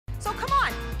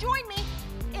join me.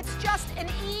 It's just an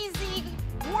easy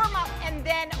warm-up, and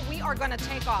then we are going to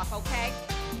take off, okay?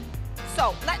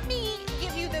 So let me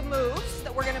give you the moves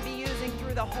that we're going to be using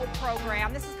through the whole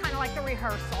program. This is kind of like the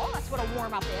rehearsal. That's what a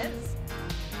warm-up is.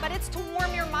 But it's to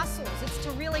warm your muscles. It's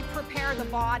to really prepare the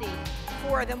body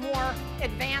for the more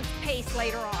advanced pace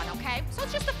later on, okay? So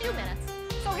it's just a few minutes.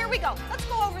 So here we go. Let's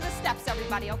go over the steps,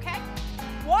 everybody, okay?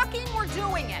 Walking, we're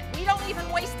doing it. We don't even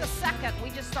waste a second. We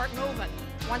just start moving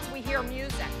once we hear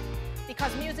music,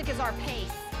 because music is our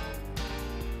pace.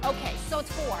 Okay, so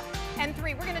it's 4 and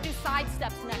 3. We're gonna do side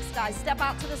steps next, guys. Step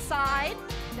out to the side.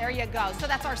 There you go. So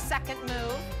that's our second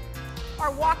move.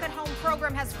 Our Walk at Home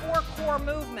program has 4 core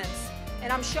movements,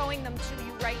 and I'm showing them to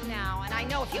you right now. And I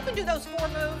know if you can do those 4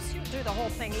 moves, you can do the whole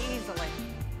thing easily.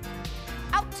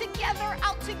 Out together,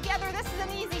 out together. This is an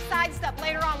easy side step.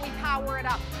 Later on, we power it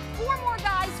up. 4 more,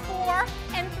 guys. 4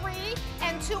 and 3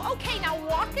 and 2. Okay, now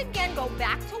walk again. Go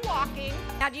back to walking.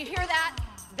 Now, do you hear that?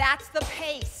 That's the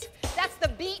pace. That's the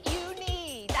beat you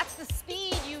need. That's the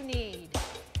speed you need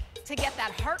to get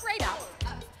that heart rate up.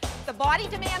 The body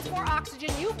demands more oxygen.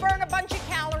 You burn a bunch of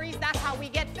calories. That's how we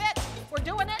get fit. We're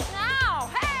doing it now.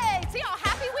 Hey, see how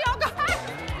happy we all got?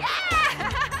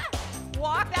 Yeah!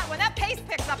 Walk that. When that pace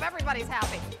picks up, everybody's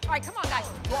happy. All right, come on, guys.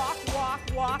 Walk, walk,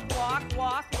 walk, walk,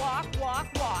 walk, walk, walk,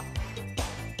 walk.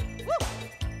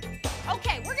 Woo!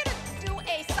 Okay, we're going to do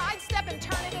a side step and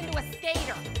turn it into a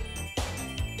skater.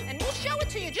 And we'll show it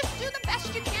to you. Just do the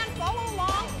best you can. Follow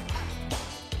along.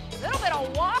 A little bit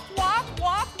of walk, walk,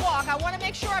 walk, walk. I want to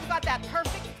make sure I've got that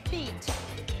perfect beat.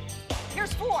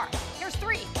 Here's 4. Here's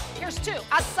 3. Here's 2.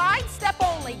 A side step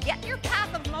only. Get your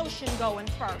path of motion going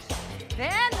first.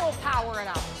 Then we'll power it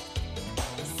up.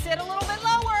 Sit a little bit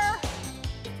lower.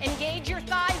 Engage your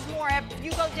thighs more. If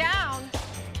you go down,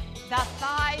 the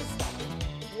thighs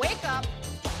wake up.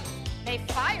 They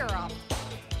fire up.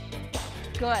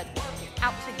 Good.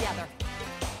 Out together.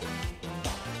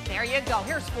 There you go.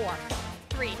 Here's 4,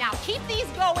 3. Now keep these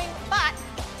going, but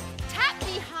tap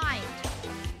behind.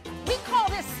 We call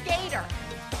this skater.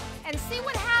 And see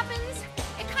what happens?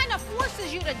 It kind of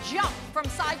forces you to jump from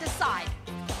side to side.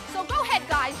 So go ahead,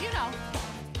 guys, you know.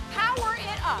 Power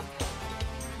it up.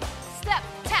 Step,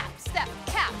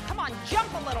 tap. Come on, jump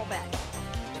a little bit.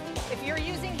 If you're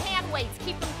using hand weights,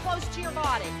 keep them close to your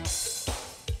body.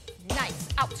 Nice.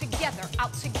 Out together,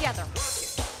 out together.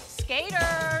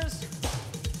 Skaters.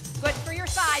 Good for your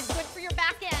thighs, good for your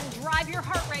back end. Drive your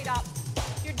heart rate up.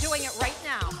 You're doing it right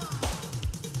now.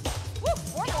 Woo,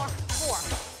 4 more. 4,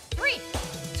 3,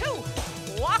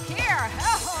 2. Walk here.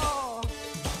 Oh,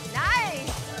 nice.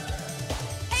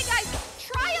 Hey guys,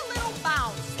 try a little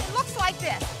bounce. It looks like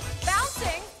this.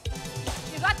 Bouncing,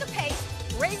 you got the pace.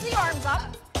 Raise the arms up.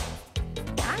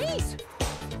 Nice.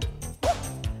 Woo.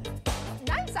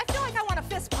 Nice. I feel like I want a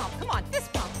fist pump. Come on,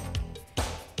 fist pump.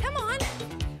 Come on.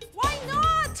 Why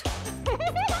not?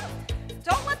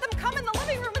 Don't let them come in the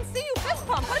living room and see you fist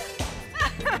pumping.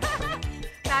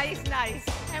 Nice, nice.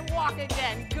 And walk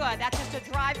again. Good. That's just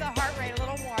to drive the heart rate a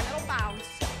little more. A little bounce.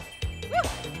 Woo.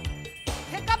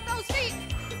 Pick up those feet.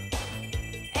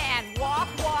 And walk,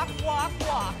 walk, walk,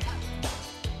 walk.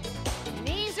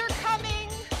 Knees are coming.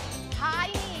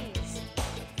 High knees.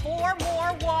 4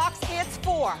 more walks. It's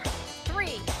 4,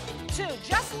 3, 2.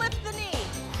 Just lift the knee.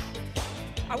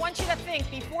 I want you to think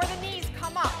before the knees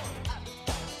come up.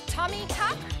 Tummy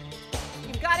tuck.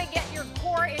 You've got to get your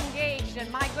core engaged.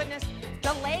 And my goodness,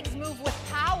 the legs move with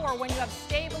power when you have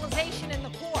stabilization in the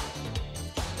core.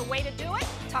 The way to do it,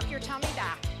 tuck your tummy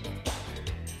back.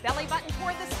 Belly button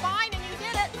toward the spine, and you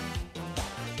did it.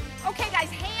 Okay, guys,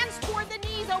 hands toward the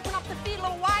knees. Open up the feet a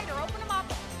little wider. Open them up.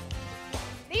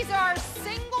 These are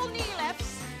single knee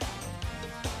lifts.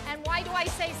 And why do I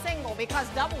say single? Because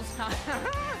doubles come.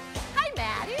 Hi,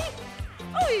 Maddie.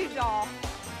 Oh, you doll.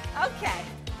 Okay.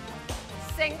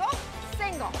 Single,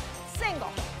 single,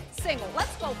 single, single.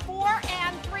 Let's go 4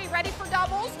 and 3. Ready for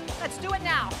doubles? Let's do it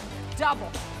now. Double,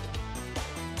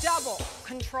 double.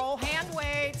 Control hand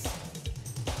weights.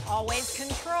 Always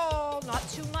control, not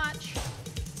too much.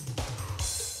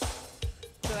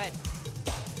 Good.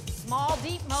 Small,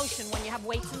 deep motion when you have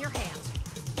weights in your hands.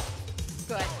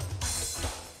 Good.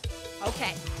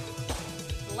 Okay.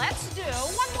 Let's do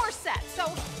 1 more set. So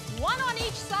 1 on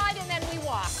each side, and then we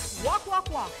walk. Walk, walk,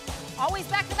 walk. Always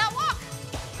back to that walk.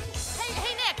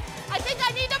 Hey, Nick, I think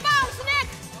I need to bounce, Nick.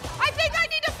 I think I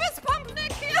need to fist pump,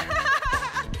 Nick.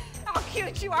 How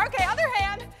cute you are. Okay, other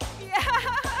hand.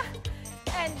 Yeah.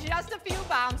 And just a few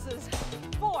bounces.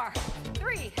 4,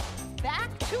 3,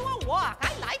 back to a walk.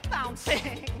 I like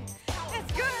bouncing.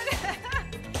 It's good.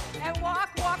 And walk,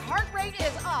 walk. Heart rate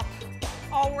is up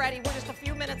already. We're just a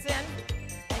few minutes in.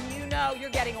 And you know know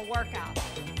you're getting a workout.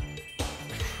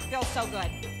 Feels so good.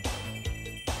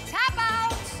 Tap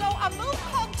out. So a move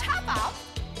called tap out.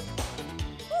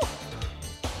 Whew.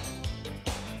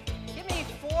 Give me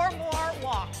 4 more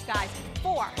walks, guys.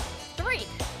 4, 3,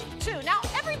 2. Now,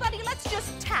 everybody, let's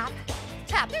just tap.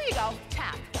 Tap. There you go.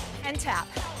 Tap and tap.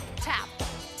 Tap.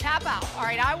 Tap out. All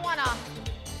right, I want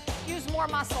to use more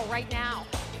muscle right now.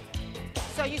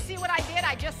 So you see what I did?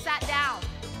 I just sat down.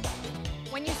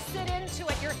 When you sit into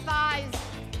it, your thighs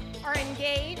are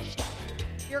engaged.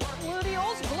 Your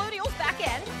gluteals back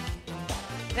in.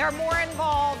 They're more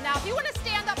involved. Now, if you want to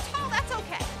stand up tall, that's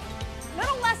okay.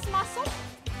 Little less muscle,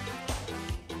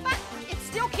 but it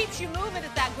still keeps you moving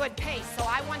at that good pace, so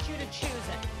I want you to choose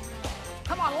it.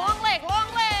 Come on, long leg, long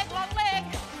leg, long leg.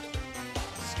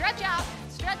 Stretch out,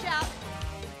 stretch out.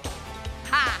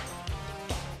 Ha.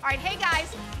 All right, hey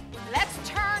guys, let's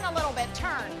turn a little bit.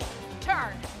 Turn,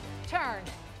 turn, turn,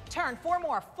 turn. 4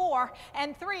 more. 4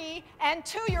 and 3 and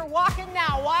 2. You're walking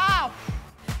now. Wow.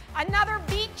 Another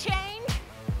beat change.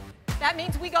 That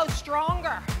means we go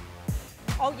stronger.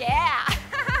 Oh, yeah.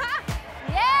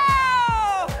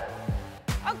 Yeah.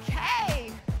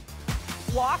 Okay.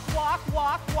 Walk, walk,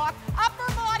 walk, walk.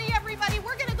 Upper body, everybody.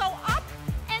 We're going to go up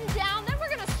and down. Then we're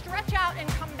going to stretch out and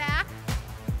come back.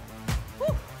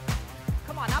 Whew.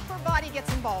 Come on, upper body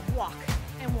gets involved. Walk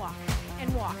and walk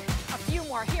and walk. A few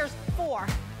more. Here's 4,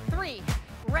 3.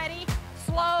 Ready?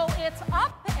 Slow. It's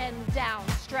up and down.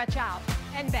 Stretch out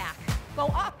and back. Go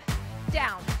up,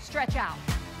 down, stretch out,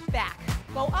 back.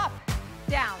 Go up,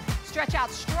 down, stretch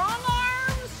out. Strong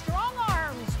arms, strong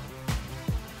arms.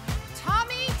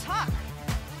 Tummy tuck.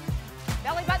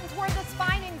 Belly button toward the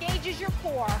spine engages your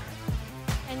core.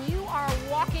 And you are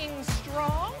walking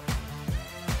strong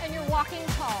and you're walking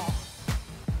tall.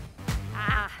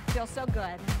 Ah, feels so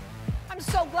good. I'm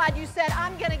so glad you said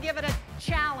I'm going to give it a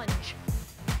challenge.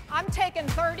 I'm taking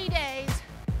 30 days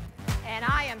and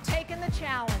I am taking the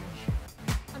challenge.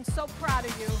 I'm so proud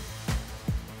of you.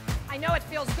 I know it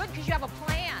feels good because you have a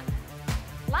plan.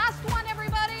 Last one,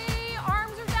 everybody.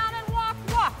 Arms are down and walk,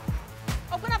 walk.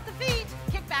 Open up the feet.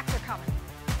 Kickbacks are coming.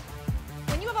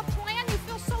 When you have a plan, you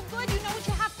feel so good. You know what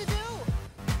you have to do.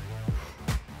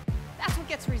 That's what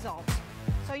gets results.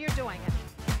 So you're doing it.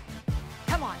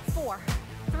 Come on. 4,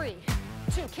 3,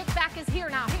 2. Kickback is here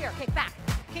now. Here. Kick back.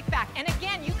 Kick back. And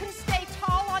again, you can stay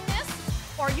tall on this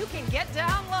or you can get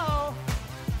down low.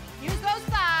 Use those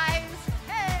thighs.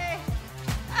 Hey.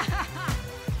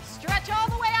 Stretch all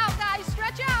the way out, guys.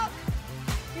 Stretch out.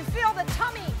 You feel the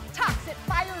tummy tucks. It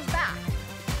fires back.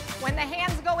 When the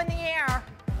hands go in the air,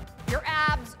 your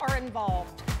abs are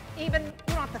involved. Even, you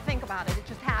don't have to think about it. It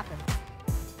just happens.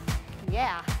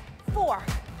 Yeah. 4,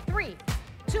 3,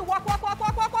 2. Walk, walk, walk,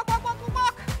 walk, walk, walk, walk, walk,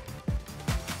 walk.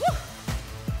 Woo.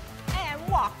 And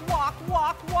walk, walk,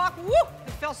 walk, walk. Woo.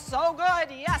 It feels so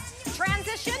good. Yes.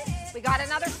 Transition. We got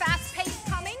another fast pace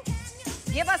coming.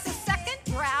 Give us a second.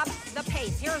 Grab the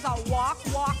pace. Here's a walk,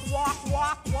 walk, walk,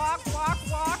 walk, walk, walk,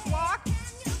 walk, walk.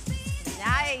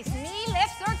 Nice. Knee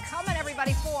lifts are coming,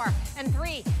 everybody. 4 and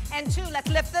 3 and 2. Let's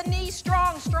lift the knee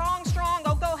strong, strong, strong.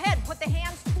 Oh, go ahead. Put the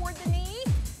hands toward the knee.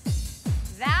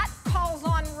 That calls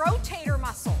on rotator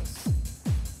muscles.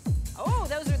 Oh,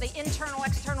 those are the internal,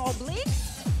 external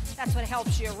obliques. That's what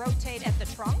helps you rotate at the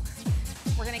trunk.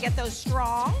 We're going to get those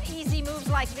strong. Easy moves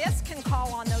like this can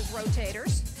call on those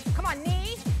rotators. Come on,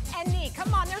 knee and knee.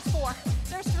 Come on, there's 4,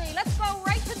 there's 3. Let's go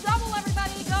right to double,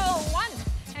 everybody. Go 1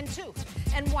 and 2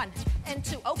 and 1 and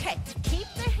 2. Okay, keep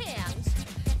the hands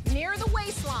near the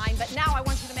waistline, but now I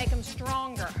want you to make them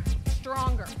stronger,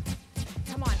 stronger.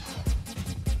 Come on.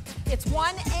 It's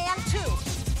 1 and 2.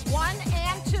 1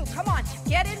 and 2. Come on,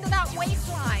 get into that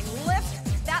waistline.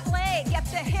 Lift that leg, get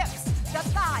the hips, the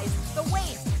thighs, the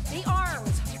waist, the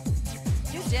arms.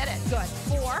 You did it. Good.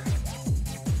 4,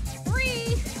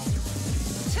 3,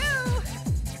 2,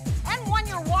 and 1.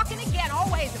 You're walking again.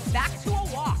 Always back to a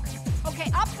walk. Okay,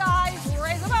 up, guys.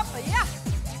 Raise them up. Yeah.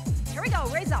 Here we go.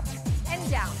 Raise up and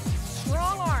down.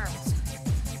 Strong arms.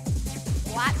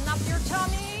 Flatten up your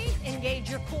tummy. Engage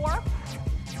your core.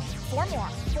 4 more.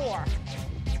 4,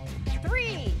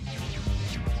 3,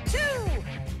 2,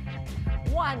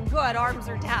 1. Good. Arms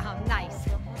are down. Nice.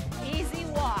 Easy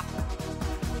walk.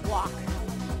 Walk.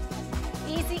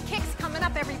 Easy kicks coming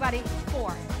up, everybody.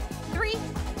 4, 3.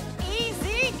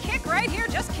 Easy kick right here.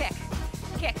 Just kick.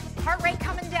 Kick. Heart rate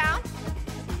coming down.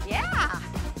 Yeah.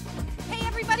 Hey,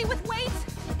 everybody with weights,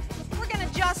 we're going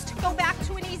to just go back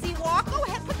to an easy walk. Go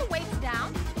ahead, put the weights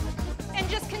down. And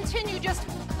just continue just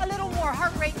a little more.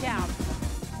 Heart rate down.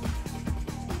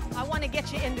 I want to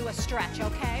get you into a stretch,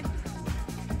 okay?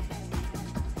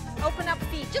 Open up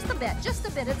feet just a bit, just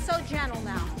a bit. It's so gentle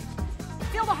now.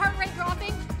 feel the heart rate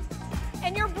dropping?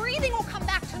 And your breathing will come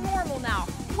back to normal now,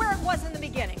 where it was in the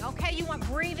beginning, okay? You want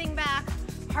breathing back,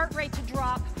 heart rate to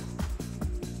drop.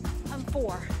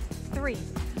 4, 3.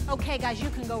 Okay, guys, you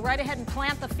can go right ahead and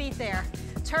plant the feet there.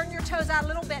 Turn your toes out a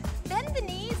little bit. Bend the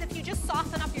knees if you just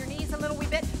soften up your knees a little wee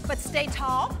bit, but stay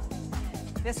tall.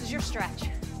 This is your stretch.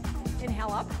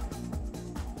 Inhale up,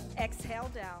 exhale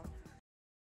down.